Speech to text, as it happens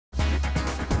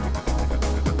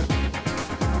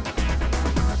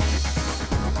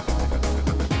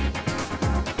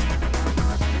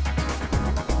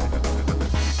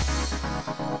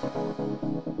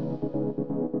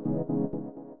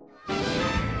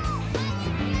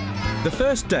The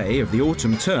first day of the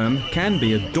autumn term can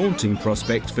be a daunting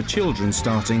prospect for children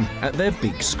starting at their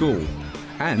big school,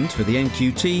 and for the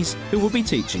NQTs who will be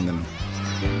teaching them.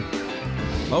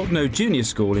 Aldno Junior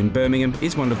School in Birmingham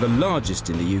is one of the largest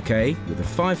in the UK, with a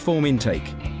 5-form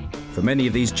intake. For many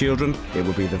of these children, it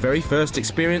will be the very first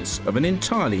experience of an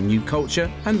entirely new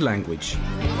culture and language.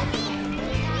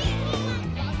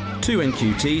 2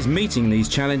 NQTs meeting these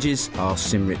challenges are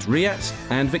Simrit Riyat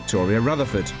and Victoria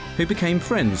Rutherford, who became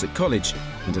friends at college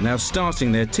and are now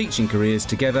starting their teaching careers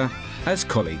together as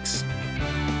colleagues.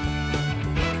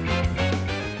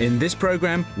 In this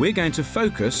programme, we're going to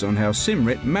focus on how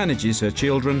Simrit manages her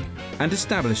children and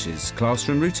establishes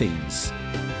classroom routines.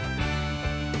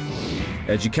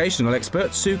 Educational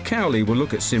expert Sue Cowley will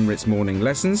look at Simrit's morning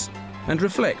lessons and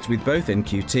reflect with both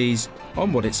NQTs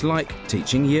on what it's like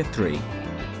teaching Year 3.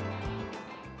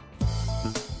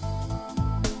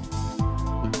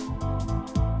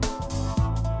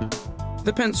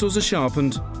 The pencils are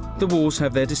sharpened, the walls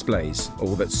have their displays.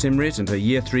 All that Simrit and her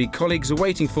Year 3 colleagues are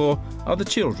waiting for are the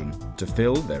children to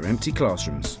fill their empty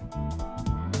classrooms.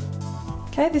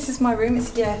 Okay, this is my room,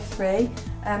 it's Year 3,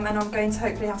 and I'm going to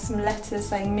hopefully have some letters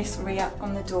saying Miss Riyat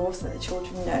on the door so that the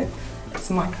children know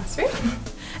it's my classroom.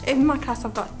 In my class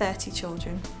I've got 30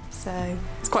 children, so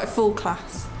it's quite a full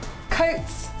class.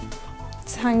 Coats,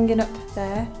 it's hanging up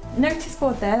there. Notice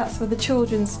board there, that's for the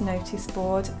children's notice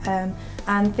board,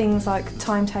 and things like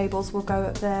timetables will go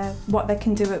up there, what they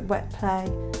can do at wet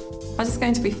play. I'm just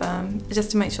going to be firm,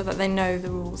 just to make sure that they know the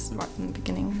rules right from the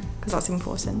beginning, because that's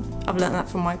important. I've learnt that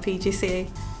from my PGCE.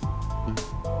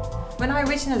 When I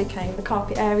originally came, the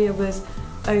carpet area was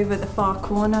over the far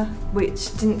corner,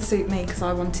 which didn't suit me because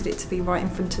I wanted it to be right in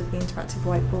front of the interactive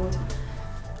whiteboard.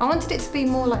 I wanted it to be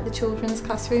more like the children's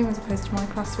classroom as opposed to my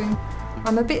classroom.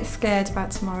 I'm a bit scared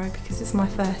about tomorrow because it's my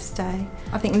first day.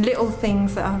 I think little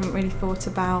things that I haven't really thought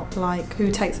about, like who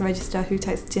takes the register, who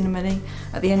takes the dinner money,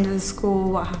 at the end of the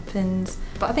school, what happens.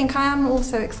 But I think I am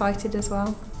also excited as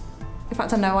well. In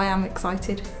fact, I know I am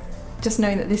excited. Just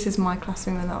knowing that this is my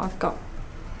classroom and that I've got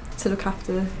to look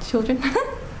after the children.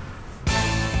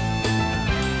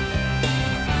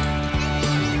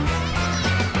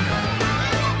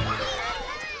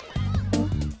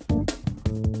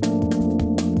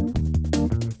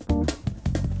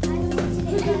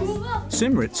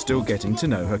 Simrit's still getting to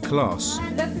know her class.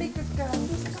 Lovely, good girl.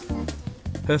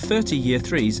 Her 30 Year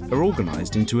 3s are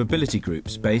organised into ability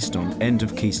groups based on end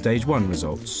of Key Stage 1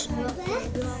 results. Right,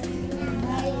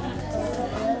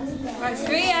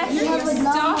 3S,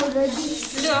 stop,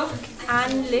 look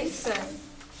and listen.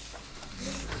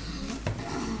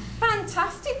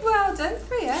 Fantastic, well done,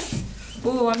 3S.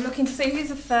 Oh, I'm looking to see who's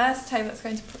the first table that's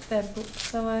going to put their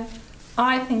books away.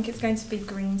 I think it's going to be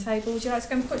green table. Would you like to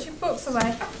go and put your books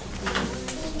away?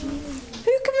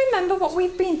 Who can remember what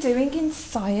we've been doing in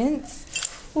science?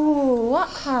 Oh, what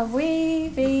have we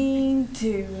been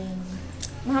doing?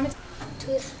 Mohammed?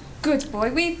 Tooth. Good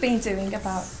boy, we've been doing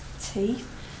about teeth,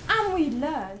 and we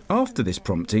learned... After this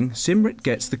prompting, Simrit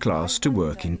gets the class to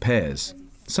work in pairs,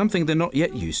 something they're not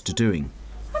yet used to doing.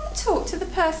 Have a talk to the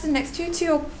person next to you, to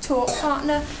your talk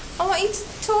partner. I want you to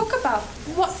talk about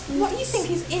what you think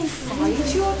is inside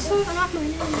your talk.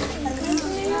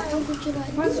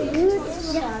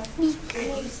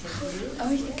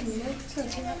 Oh, you think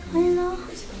I know.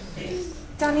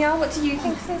 Danielle, what do you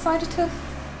think is inside a tooth?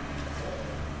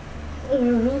 A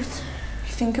root.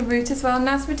 You think a root as well,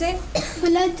 Nasruddin?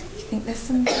 Blood. You think there's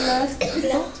some blood?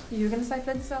 Blood. You were going to say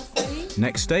blood as well, Saeed?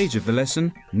 Next stage of the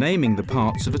lesson, naming the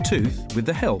parts of a tooth with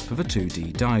the help of a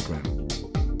 2D diagram.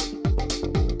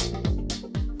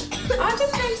 I'm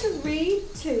just going to read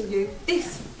to you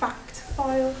this fact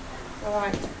file.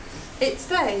 Right. It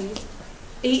says,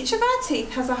 each of our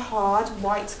teeth has a hard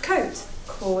white coat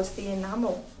called the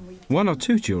enamel. 1 or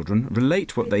 2 children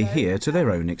relate what they hear to their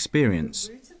own experience,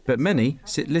 but many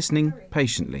sit listening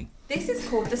patiently. This is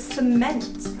called the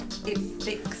cement. It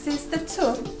fixes the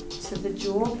tooth to the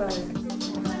jawbone.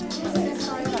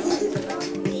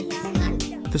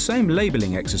 The same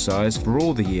labelling exercise for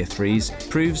all the Year 3s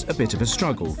proves a bit of a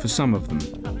struggle for some of them.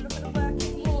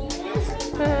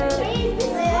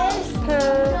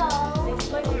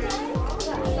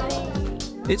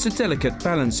 It's a delicate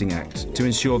balancing act to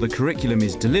ensure the curriculum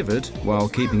is delivered while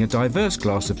keeping a diverse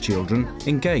class of children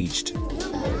engaged.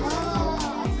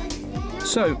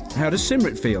 So, how does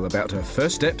Simrit feel about her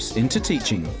first steps into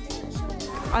teaching?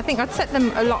 I think I'd set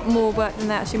them a lot more work than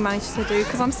they actually managed to do,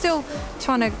 because I'm still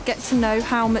trying to get to know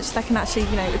how much they can actually,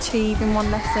 achieve in one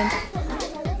lesson.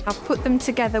 I've put them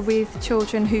together with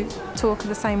children who talk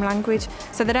the same language,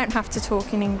 so they don't have to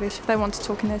talk in English. If they want to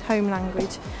talk in their home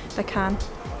language, they can.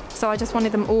 So I just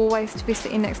wanted them always to be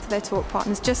sitting next to their talk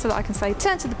partners, just so that I can say,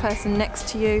 turn to the person next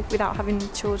to you without having the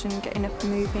children getting up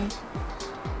and moving.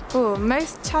 Oh,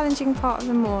 most challenging part of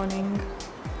the morning.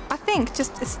 I think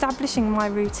just establishing my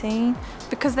routine,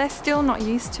 because they're still not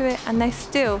used to it, and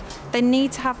they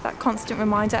need to have that constant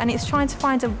reminder, and it's trying to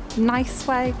find a nice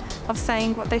way of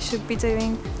saying what they should be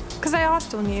doing, because they are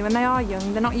still new and they are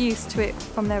young, they're not used to it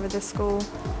from their other school.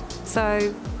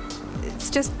 So it's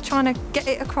just trying to get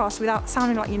it across without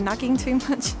sounding like you're nagging too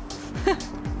much.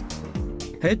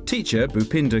 Head teacher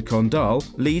Bhupinder Kondal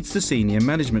leads the senior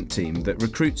management team that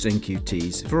recruits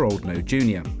NQTs for Old No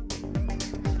Junior.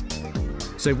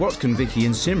 So what can Vicky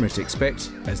and Simrit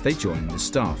expect as they join the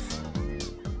staff?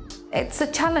 It's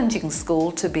a challenging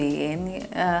school to be in,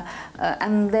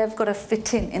 and they've got to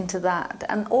fit into that,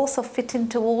 and also fit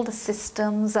into all the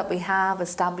systems that we have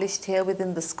established here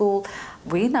within the school.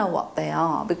 We know what they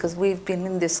are because we've been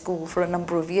in this school for a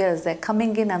number of years. They're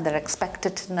coming in and they're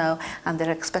expected to know, and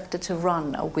they're expected to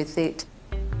run with it.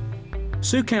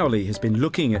 Sue Cowley has been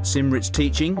looking at Simrit's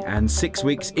teaching, and 6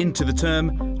 weeks into the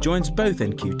term joins both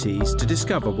NQTs to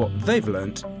discover what they've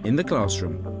learnt in the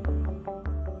classroom.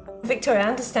 Victoria, I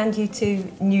understand you two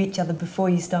knew each other before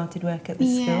you started work at the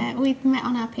school. Yeah, we met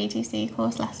on our PGC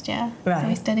course last year. Right. So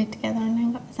we studied together and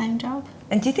then got the same job.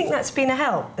 And do you think that's been a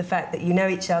help, the fact that you know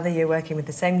each other, you're working with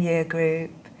the same year group?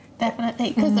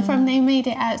 Definitely, because from the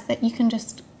immediate outs that you can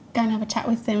just go and have a chat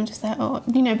with them, just say, oh,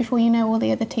 you know, before you know all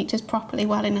the other teachers properly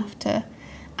well enough to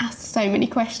ask so many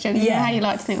questions. Yeah. How you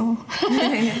like to think, oh.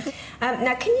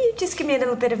 Now, can you just give me a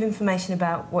little bit of information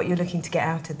about what you're looking to get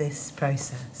out of this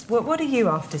process? What are you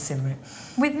after, Simrit?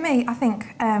 With me, I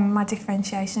think my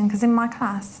differentiation, because in my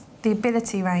class, the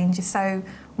ability range is so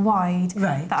wide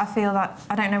that I feel that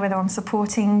I don't know whether I'm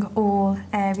supporting all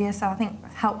areas, so I think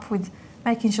help with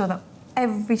making sure that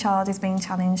every child is being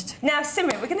challenged. Now,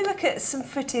 Simrit, we're going to look at some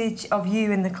footage of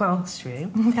you in the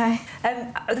classroom. Okay.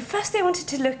 The first thing I wanted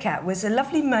to look at was a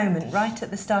lovely moment right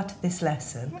at the start of this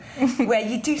lesson where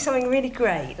you do something really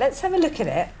great. Let's have a look at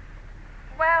it.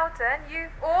 Well done.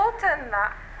 You've all done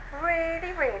that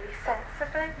really, really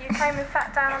sensibly. You came and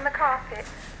sat down on the carpet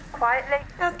quietly.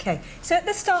 OK, so at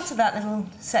the start of that little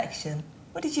section,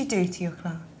 what did you do to your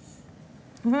class?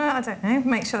 I don't know.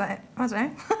 Make sure that, I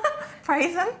don't know,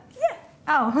 praise them. Yeah.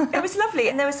 Oh. It was lovely,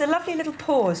 and there was a lovely little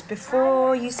pause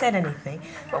before you said anything.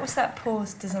 What was that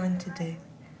pause designed to do?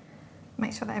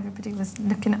 Make sure that everybody was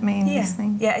looking at me and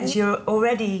listening. Yeah, and you're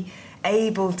already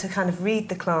able to kind of read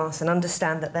the class and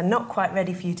understand that they're not quite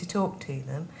ready for you to talk to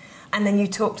them, and then you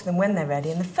talk to them when they're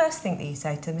ready, and the first thing that you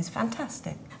say to them is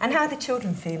fantastic. And how are the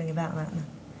children feeling about that now?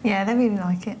 Yeah, they really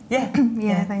like it. Yeah?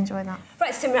 Yeah, they enjoy that.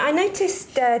 Right, Simrit, I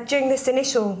noticed during this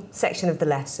initial section of the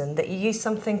lesson that you used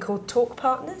something called talk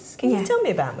partners. Can you tell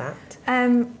me about that?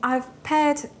 I've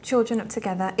paired children up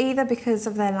together, either because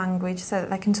of their language, so that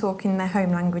they can talk in their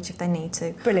home language if they need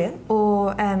to. Brilliant.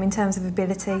 Or in terms of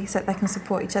ability, so that they can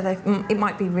support each other. It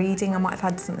might be reading. I might have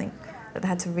had something that they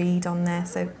had to read on there,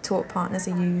 so talk partners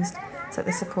are used so that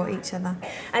they support each other.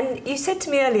 And you said to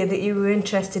me earlier that you were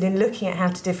interested in looking at how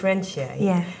to differentiate.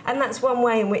 Yeah. And that's one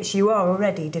way in which you are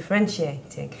already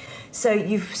differentiating. So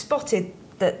you've spotted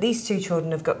that these two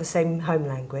children have got the same home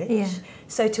language. Yeah.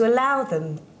 So to allow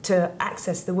them to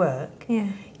access the work,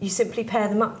 you simply pair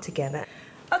them up together.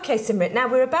 OK, Simrit, now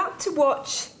we're about to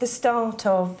watch the start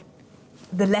of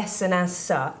the lesson as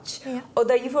such,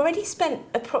 although you've already spent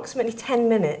approximately 10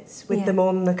 minutes with them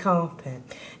on the carpet.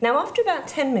 Now, after about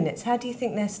 10 minutes, how do you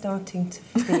think they're starting to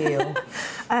feel?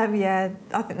 Yeah,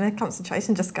 I think their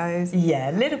concentration just goes.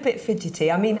 Yeah, a little bit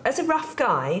fidgety. I mean, as a rough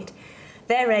guide,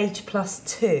 their age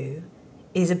 +2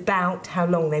 is about how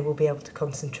long they will be able to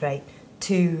concentrate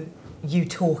to you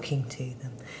talking to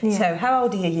them. Yeah. So, how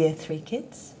old are your Year 3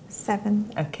 kids?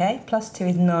 7. OK, +2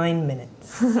 is 9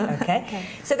 minutes. OK?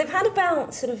 So they've had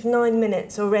about sort of 9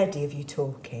 minutes already of you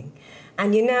talking,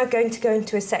 and you're now going to go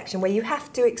into a section where you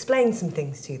have to explain some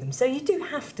things to them. So you do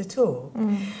have to talk.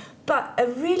 But a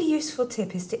really useful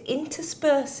tip is to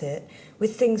intersperse it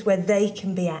with things where they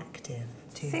can be active.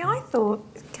 See, I thought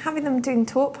having them doing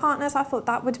talk partners, I thought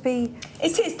that would be...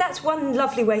 It is. That's one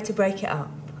lovely way to break it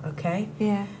up, OK?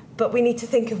 Yeah. But we need to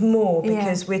think of more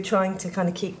because we're trying to kind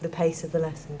of keep the pace of the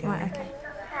lesson going. Right, OK.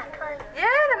 Yeah,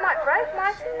 they might break,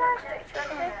 mightn't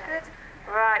they? Good.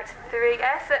 Right,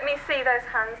 3S. Let me see those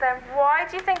hands then. Why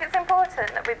do you think it's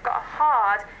important that we've got a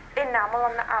hard enamel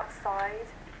on the outside?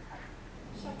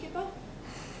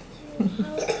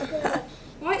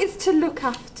 Why? It's to look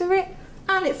after it.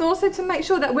 And it's also to make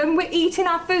sure that when we're eating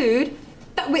our food,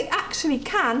 that we actually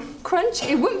can crunch.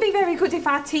 It wouldn't be very good if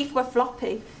our teeth were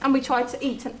floppy and we tried to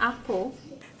eat an apple.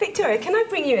 Victoria, can I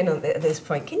bring you in at this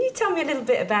point? Can you tell me a little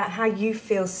bit about how you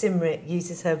feel Simrit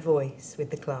uses her voice with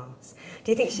the class?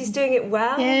 Do you think she's doing it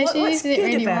well? Yeah, she What's uses it good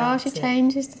really well. about She it?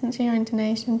 changes, doesn't she, her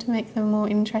intonation to make them more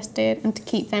interested and to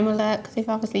keep them alert, because if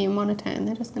obviously you monotone,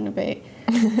 they're just going to be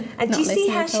And do you see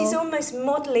how at all. she's almost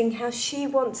modelling how she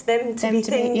wants them to be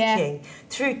thinking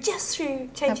through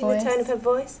changing the tone of her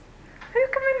voice? Who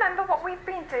can remember what we've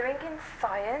been doing in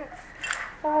science?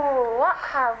 Oh, what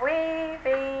have we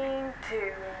been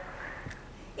doing?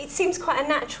 It seems quite a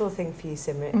natural thing for you,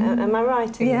 Simrit. Am I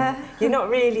right in that? You're not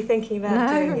really thinking about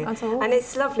doing it. at all. And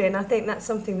it's lovely, and I think that's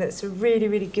something that's a really,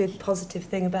 really good, positive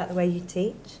thing about the way you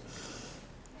teach.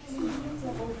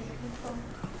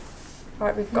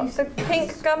 Right, we've got the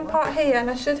pink gum part here, and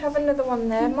I should have another one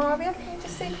there. Maria, can you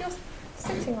just see if you're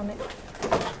sitting on it?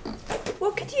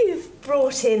 What could you have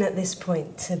brought in at this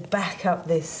point to back up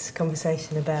this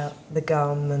conversation about the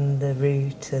gum and the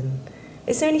root? And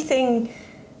is there anything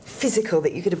physical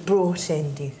that you could have brought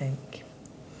in, do you think,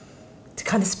 to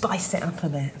kind of spice it up a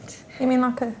bit? You mean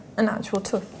like an actual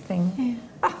tooth thing? Yeah.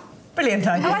 Ah, brilliant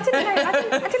idea. Oh,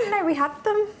 I didn't know we had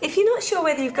them. If you're not sure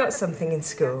whether you've got something in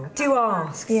school, do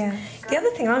ask. Yeah. The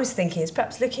other thing I was thinking is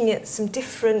perhaps looking at some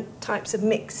different types of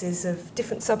mixes of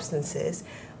different substances.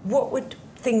 What would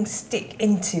things stick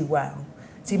into well?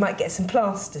 So you might get some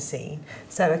plasticine.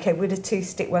 So, OK, would a tooth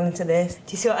stick well into this?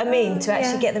 Do you see what I mean? To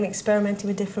actually get them experimenting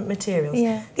with different materials.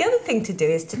 Yeah. The other thing to do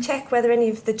is to check whether any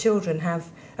of the children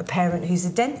have a parent who's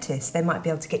a dentist. They might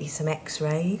be able to get you some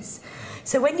x-rays.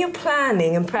 So when you're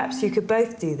planning, and perhaps you could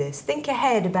both do this, think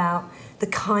ahead about the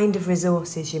kind of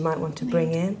resources you might want to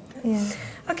bring in. Yeah.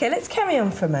 OK, let's carry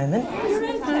on for a moment.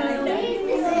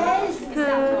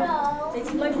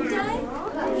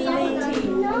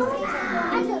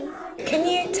 Can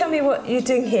you tell me what you're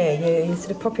doing here? You're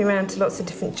sort of popping around to lots of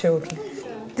different children.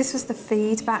 This was the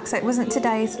feedback, so it wasn't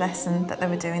today's lesson that they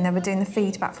were doing the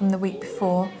feedback from the week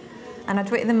before. And I'd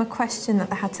written them a question that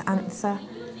they had to answer,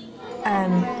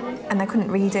 and they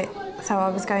couldn't read it. So I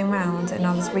was going round and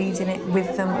I was reading it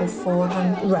with them or for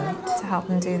them to help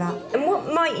them do that. And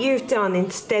what might you have done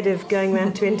instead of going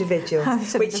round to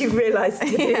individuals, which you've realised to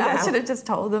do now? I should have just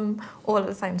told them all at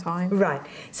the same time. Right.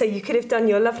 So you could have done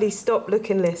your lovely stop,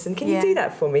 look and listen. Can you do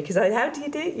that for me? Because how do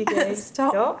you do it? You go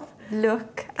stop,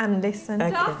 look and listen.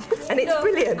 Okay. And it's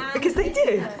brilliant because they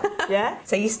do. Yeah?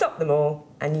 So you stop them all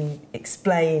and you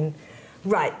explain.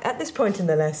 Right, at this point in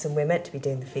the lesson, we're meant to be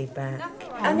doing the feedback.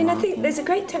 I mean, I think there's a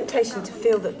great temptation to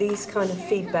feel that these kind of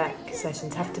feedback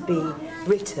sessions have to be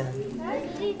written.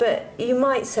 But you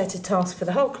might set a task for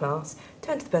the whole class,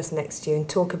 turn to the person next to you and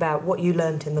talk about what you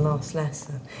learnt in the last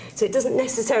lesson. So it doesn't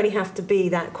necessarily have to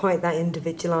be quite that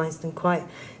individualised and quite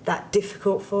that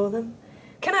difficult for them.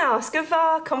 Can I ask, of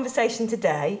our conversation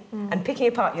today and picking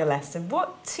apart your lesson,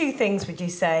 what two things would you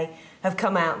say have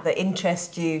come out that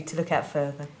interest you to look at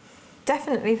further?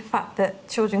 Definitely the fact that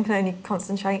children can only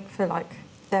concentrate for like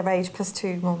their age plus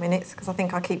 2 more minutes, because I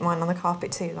think I keep mine on the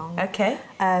carpet too long. Okay.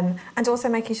 And also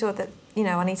making sure that, you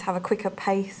know, I need to have a quicker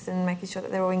pace and making sure that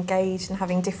they're all engaged and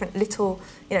having different little,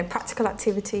 you know, practical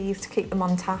activities to keep them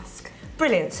on task.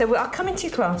 Brilliant. So I'll come into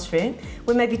your classroom,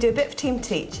 we'll maybe do a bit of team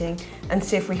teaching and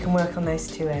see if we can work on those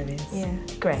two areas. Yeah.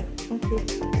 Great. Thank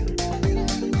you.